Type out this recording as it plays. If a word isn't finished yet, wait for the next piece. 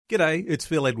G'day, it's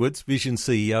Phil Edwards, Vision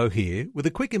CEO here, with a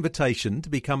quick invitation to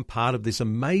become part of this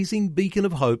amazing beacon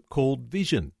of hope called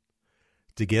Vision.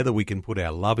 Together we can put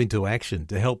our love into action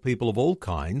to help people of all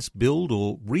kinds build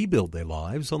or rebuild their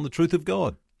lives on the truth of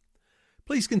God.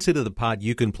 Please consider the part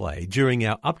you can play during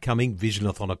our upcoming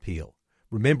Visionathon appeal,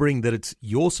 remembering that it's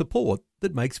your support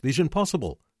that makes Vision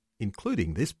possible,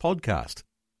 including this podcast.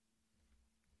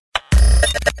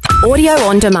 Audio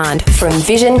on demand from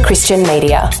Vision Christian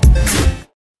Media.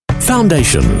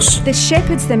 Foundations. The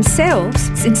shepherds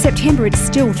themselves, in September it's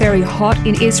still very hot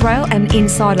in Israel, and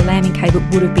inside a lambing cave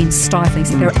it would have been stifling.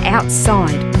 So they're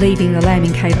outside, leaving the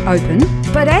lambing cave open.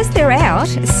 But as they're out,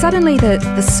 suddenly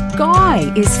the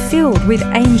sky is filled with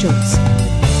angels.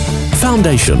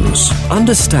 Foundations.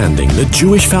 Understanding the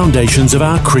Jewish foundations of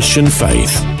our Christian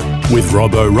faith. With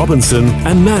Robbo Robinson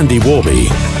and Mandy Warby.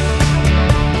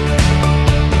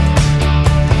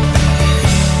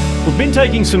 We've been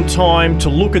taking some time to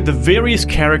look at the various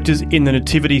characters in the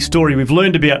Nativity story. We've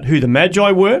learned about who the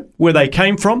Magi were, where they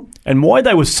came from, and why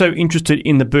they were so interested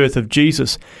in the birth of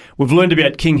Jesus. We've learned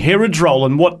about King Herod's role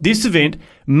and what this event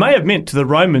may have meant to the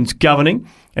Romans governing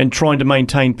and trying to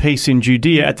maintain peace in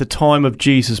Judea at the time of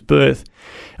Jesus' birth.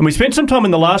 And we spent some time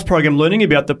in the last program learning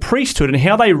about the priesthood and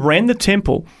how they ran the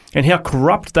temple and how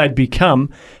corrupt they'd become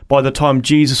by the time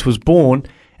Jesus was born.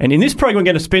 And in this program, we're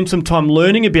going to spend some time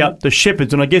learning about the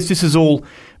shepherds. And I guess this is all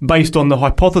based on the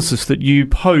hypothesis that you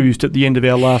posed at the end of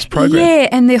our last program. Yeah,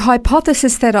 and the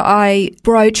hypothesis that I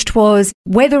broached was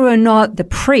whether or not the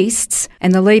priests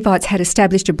and the Levites had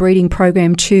established a breeding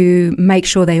program to make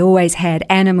sure they always had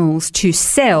animals to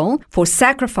sell for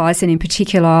sacrifice. And in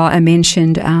particular, I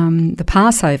mentioned the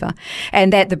Passover,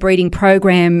 and that the breeding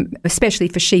program, especially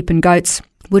for sheep and goats,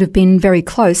 would have been very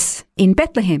close in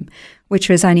Bethlehem, which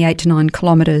was only 8 to 9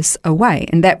 kilometres away.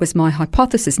 And that was my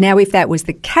hypothesis. Now, if that was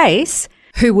the case,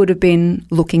 who would have been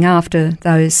looking after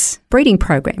those breeding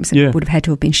programs? It would have had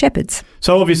to have been shepherds.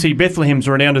 So obviously Bethlehem's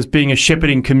renowned as being a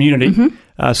shepherding community, so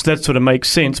that sort of makes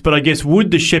sense. But I guess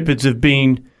would the shepherds have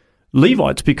been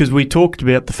Levites? Because we talked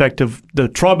about the fact of the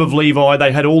tribe of Levi,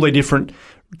 they had all their different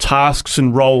tasks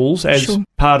and roles as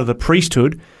part of the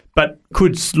priesthood. But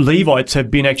could Levites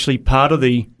have been actually part of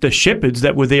the shepherds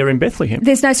that were there in Bethlehem?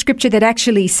 There's no scripture that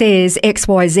actually says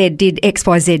XYZ did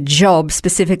XYZ job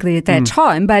specifically at that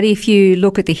time. But if you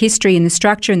look at the history and the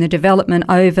structure and the development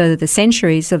over the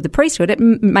centuries of the priesthood, it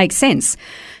makes sense.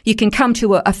 You can come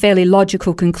to a fairly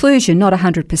logical conclusion, not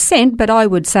 100%, but I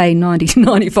would say 90 to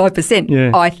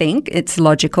 95%. I think it's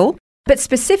logical. But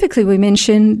specifically, we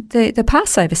mentioned the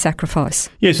Passover sacrifice.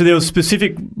 Yeah, so there were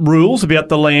specific rules about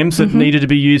the lambs that needed to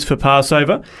be used for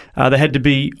Passover. They had to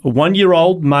be a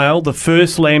 1-year-old male, the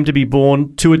first lamb to be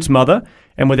born to its mother,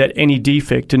 and without any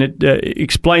defect. And it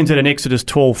explains that in Exodus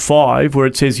 12:5, where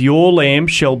it says, "Your lamb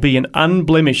shall be an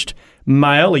unblemished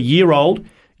male, a year old.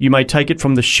 You may take it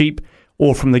from the sheep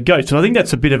or from the goats." And I think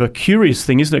that's a bit of a curious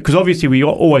thing, isn't it? Because obviously we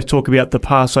always talk about the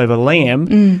Passover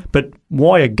lamb, but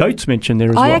why are goats mentioned there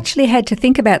as well? I actually had to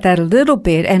think about that a little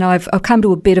bit, and I've come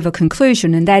to a bit of a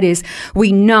conclusion, and that is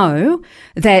we know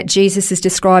that Jesus is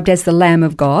described as the Lamb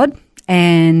of God,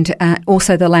 and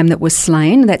also the lamb that was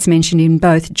slain. That's mentioned in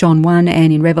both John 1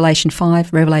 and in Revelation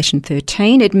 5, Revelation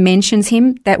 13. It mentions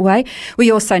him that way. We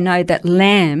also know that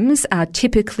lambs are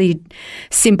typically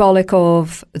symbolic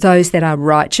of those that are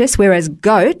righteous, whereas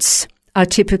goats are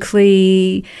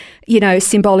typically,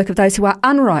 symbolic of those who are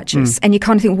unrighteous. And you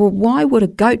kind of think, well, why would a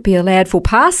goat be allowed for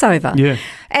Passover? Yeah.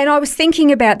 And I was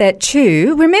thinking about that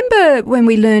too. Remember when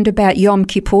we learned about Yom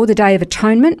Kippur, the Day of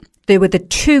Atonement? There were the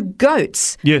 2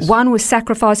 goats. Yes. One was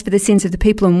sacrificed for the sins of the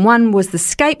people and one was the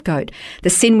scapegoat. The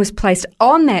sin was placed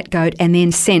on that goat and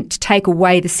then sent to take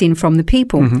away the sin from the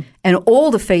people. And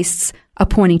all the feasts are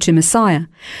pointing to Messiah.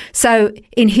 So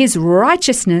in his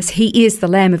righteousness, he is the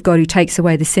Lamb of God who takes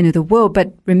away the sin of the world.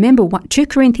 But remember, 2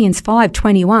 Corinthians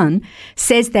 5:21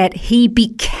 says that he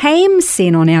became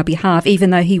sin on our behalf,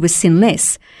 even though he was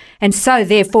sinless. And so,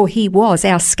 therefore, he was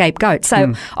our scapegoat.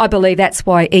 So I believe that's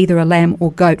why either a lamb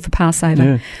or goat for Passover.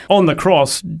 Yeah. On the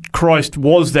cross, Christ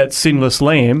was that sinless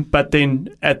lamb, but then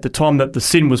at the time that the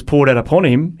sin was poured out upon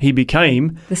him, he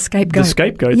became the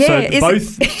scapegoat. Yeah, so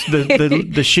both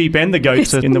the sheep and the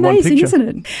goats are in the one picture. It's amazing,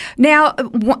 isn't it? Now,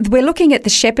 we're looking at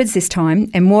the shepherds this time,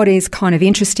 and what is kind of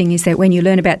interesting is that when you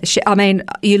learn about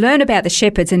you learn about the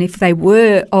shepherds, and if they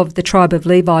were of the tribe of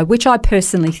Levi, which I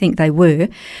personally think they were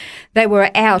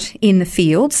out in the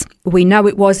fields. We know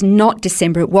it was not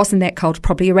December. It wasn't that cold,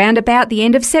 probably around about the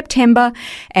end of September,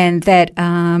 and that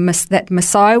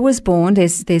Messiah was born.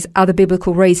 There's other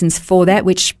biblical reasons for that,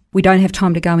 which we don't have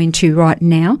time to go into right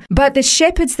now. But the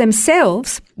shepherds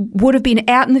themselves would have been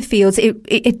out in the fields.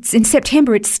 It's in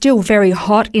September, it's still very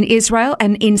hot in Israel,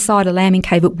 and inside a lambing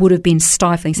cave it would have been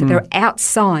stifling. So they're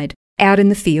outside, out in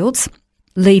the fields,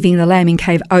 leaving the lambing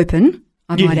cave open,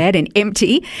 I might add, and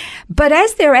empty. But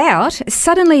as they're out,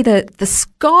 suddenly the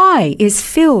sky is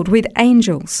filled with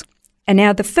angels. And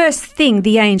now the first thing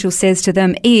the angel says to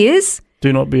them is,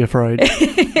 do not be afraid.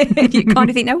 You kind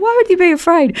of think, now why would you be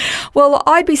afraid? Well,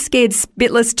 I'd be scared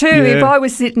spitless too if I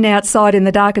was sitting outside in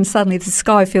the dark and suddenly the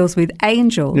sky fills with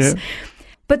angels. Yeah.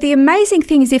 But the amazing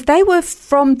thing is, if they were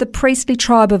from the priestly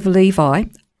tribe of Levi,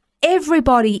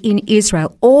 everybody in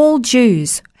Israel, all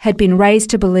Jews, had been raised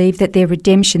to believe that their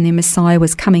redemption, their Messiah,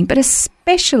 was coming, but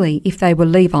especially if they were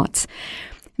Levites.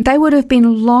 They would have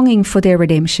been longing for their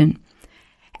redemption.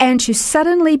 And to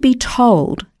suddenly be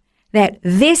told that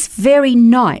this very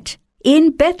night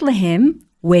in Bethlehem,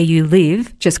 where you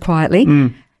live, just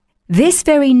quietly, this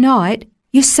very night,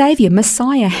 your Saviour,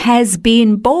 Messiah, has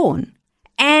been born.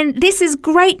 And this is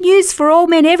great news for all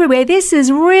men everywhere. This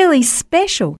is really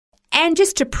special. And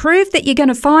just to prove that you're going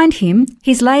to find him,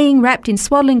 he's laying wrapped in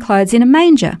swaddling clothes in a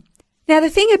manger. Now, the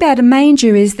thing about a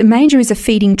manger is the manger is a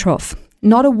feeding trough,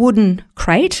 not a wooden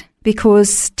crate,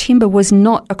 because timber was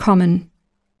not a common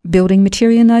building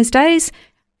material in those days.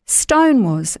 Stone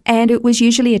was, and it was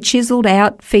usually a chiselled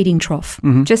out feeding trough,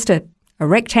 just a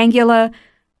rectangular,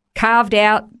 carved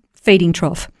out feeding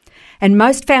trough. And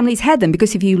most families had them,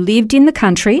 because if you lived in the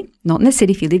country, not in the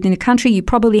city, if you lived in the country, you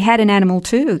probably had an animal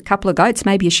too, a couple of goats,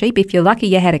 maybe a sheep. If you're lucky,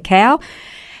 you had a cow.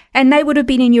 And they would have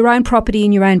been in your own property,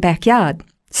 in your own backyard.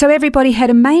 So everybody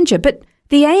had a manger. But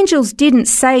the angels didn't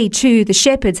say to the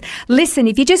shepherds, listen,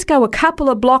 if you just go a couple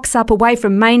of blocks up away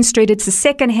from Main Street, it's the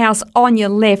second house on your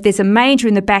left, there's a manger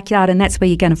in the backyard, and that's where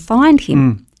you're going to find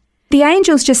him. The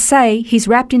angels just say he's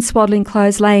wrapped in swaddling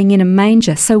clothes, laying in a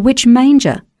manger. So which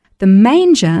manger? The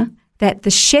manger that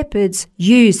the shepherds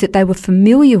used, that they were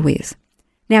familiar with.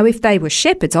 Now, if they were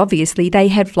shepherds, obviously they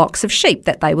had flocks of sheep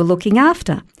that they were looking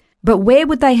after. But where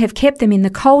would they have kept them in the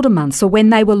colder months, or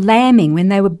when they were lambing, when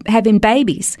they were having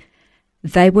babies?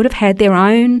 They would have had their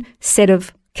own set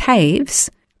of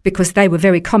caves, because they were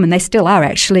very common. They still are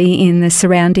actually in the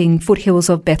surrounding foothills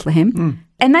of Bethlehem.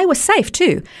 And they were safe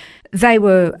too. They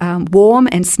were warm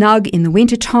and snug in the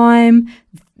wintertime.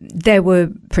 They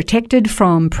were protected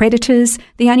from predators.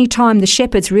 The only time the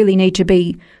shepherds really need to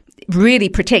be really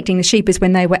protecting the sheep is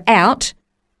when they were out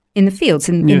in the fields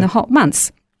in the hot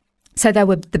months. So they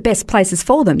were the best places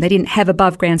for them. They didn't have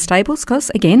above ground stables because,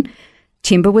 again,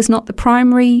 timber was not the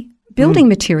primary building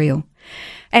material.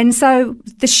 And so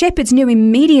the shepherds knew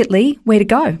immediately where to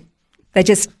go. They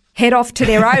just head off to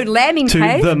their own lambing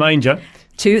cave. To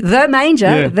the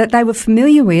manger that they were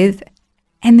familiar with.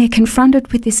 And they're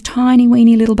confronted with this tiny,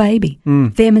 weeny little baby,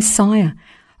 their Messiah.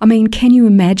 I mean, can you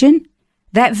imagine?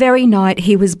 That very night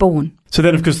he was born. So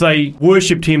then, of course, they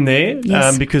worshipped him there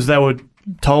because they were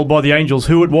told by the angels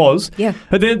who it was. Yeah.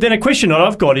 But then a question that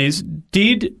I've got is,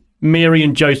 did Mary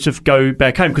and Joseph go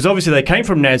back home? Because obviously they came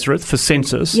from Nazareth for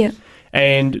census. Yeah.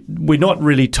 And we're not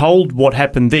really told what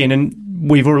happened then. And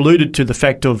we've alluded to the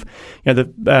fact of,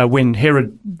 when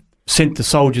Herod sent the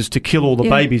soldiers to kill all the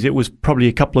babies, it was probably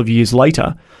a couple of years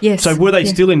later. Yes. So were they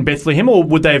still in Bethlehem, or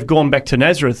would they have gone back to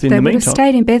Nazareth in the meantime? They would have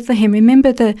stayed in Bethlehem.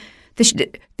 Remember, the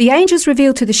angels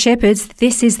revealed to the shepherds,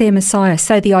 this is their Messiah.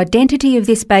 So the identity of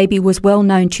this baby was well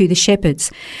known to the shepherds.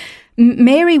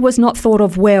 Mary was not thought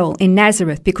of well in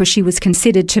Nazareth because she was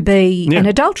considered to be an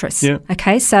adulteress. Yeah.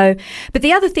 Okay, but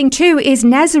the other thing too is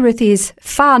Nazareth is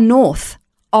far north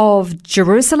of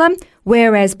Jerusalem,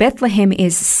 whereas Bethlehem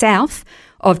is south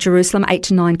of Jerusalem, 8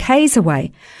 to 9 k's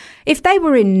away. If they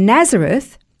were in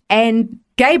Nazareth and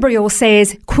Gabriel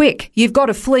says, quick, you've got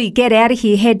to flee, get out of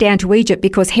here, head down to Egypt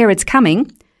because Herod's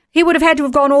coming, he would have had to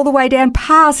have gone all the way down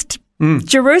past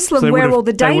Jerusalem, so where all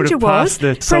the danger was.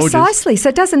 Precisely. So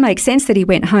it doesn't make sense that he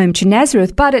went home to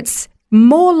Nazareth, but it's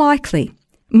more likely,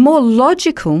 more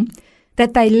logical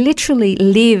that they literally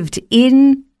lived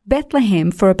in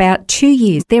Bethlehem for about 2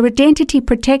 years, their identity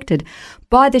protected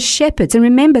by the shepherds. And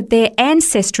remember, their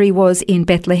ancestry was in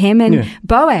Bethlehem, and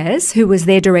Boaz, who was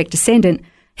their direct descendant,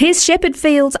 his shepherd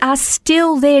fields are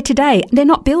still there today. They're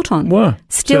not built on. Wow.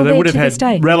 Still so they there would have to had this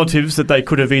day. Relatives that they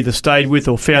could have either stayed with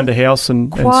or found a house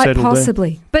and settled there. Quite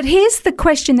possibly. But here's the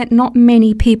question that not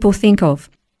many people think of.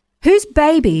 Whose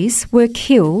babies were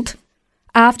killed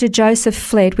after Joseph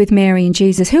fled with Mary and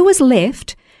Jesus? Who was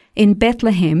left in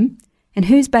Bethlehem and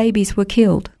whose babies were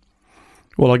killed?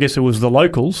 Well, I guess it was the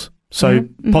locals, so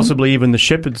possibly even the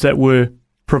shepherds that were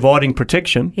providing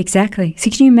protection. Exactly. So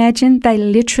can you imagine? They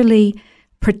literally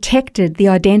protected the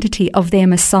identity of their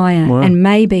Messiah. Wow. And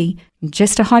maybe,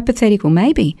 just a hypothetical,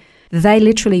 maybe, they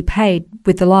literally paid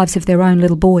with the lives of their own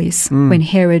little boys when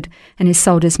Herod and his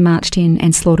soldiers marched in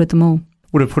and slaughtered them all.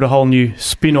 Would have put a whole new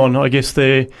spin on, I guess,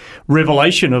 the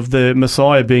revelation of the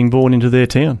Messiah being born into their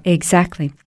town.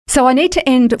 Exactly. So I need to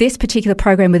end this particular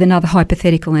program with another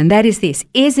hypothetical, and that is this.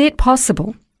 Is it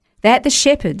possible that the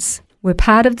shepherds were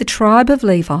part of the tribe of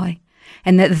Levi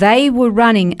and that they were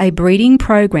running a breeding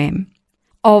program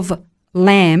of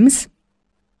lambs,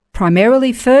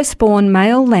 primarily firstborn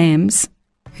male lambs,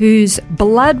 whose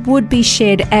blood would be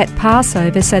shed at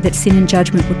Passover so that sin and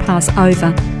judgment would pass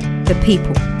over the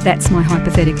people? That's my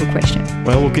hypothetical question.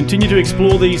 Well, we'll continue to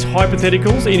explore these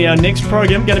hypotheticals in our next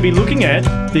program. We're going to be looking at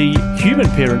the human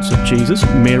parents of Jesus,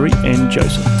 Mary and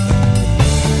Joseph.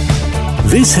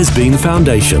 This has been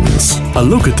Foundations, a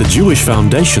look at the Jewish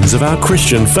foundations of our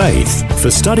Christian faith. For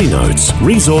study notes,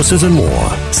 resources and more,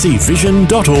 see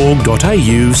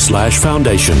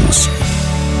vision.org.au/foundations.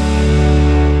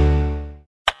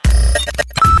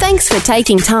 Thanks for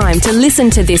taking time to listen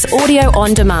to this audio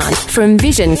on demand from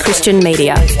Vision Christian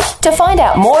Media. To find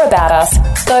out more about us,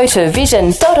 go to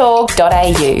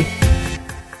vision.org.au.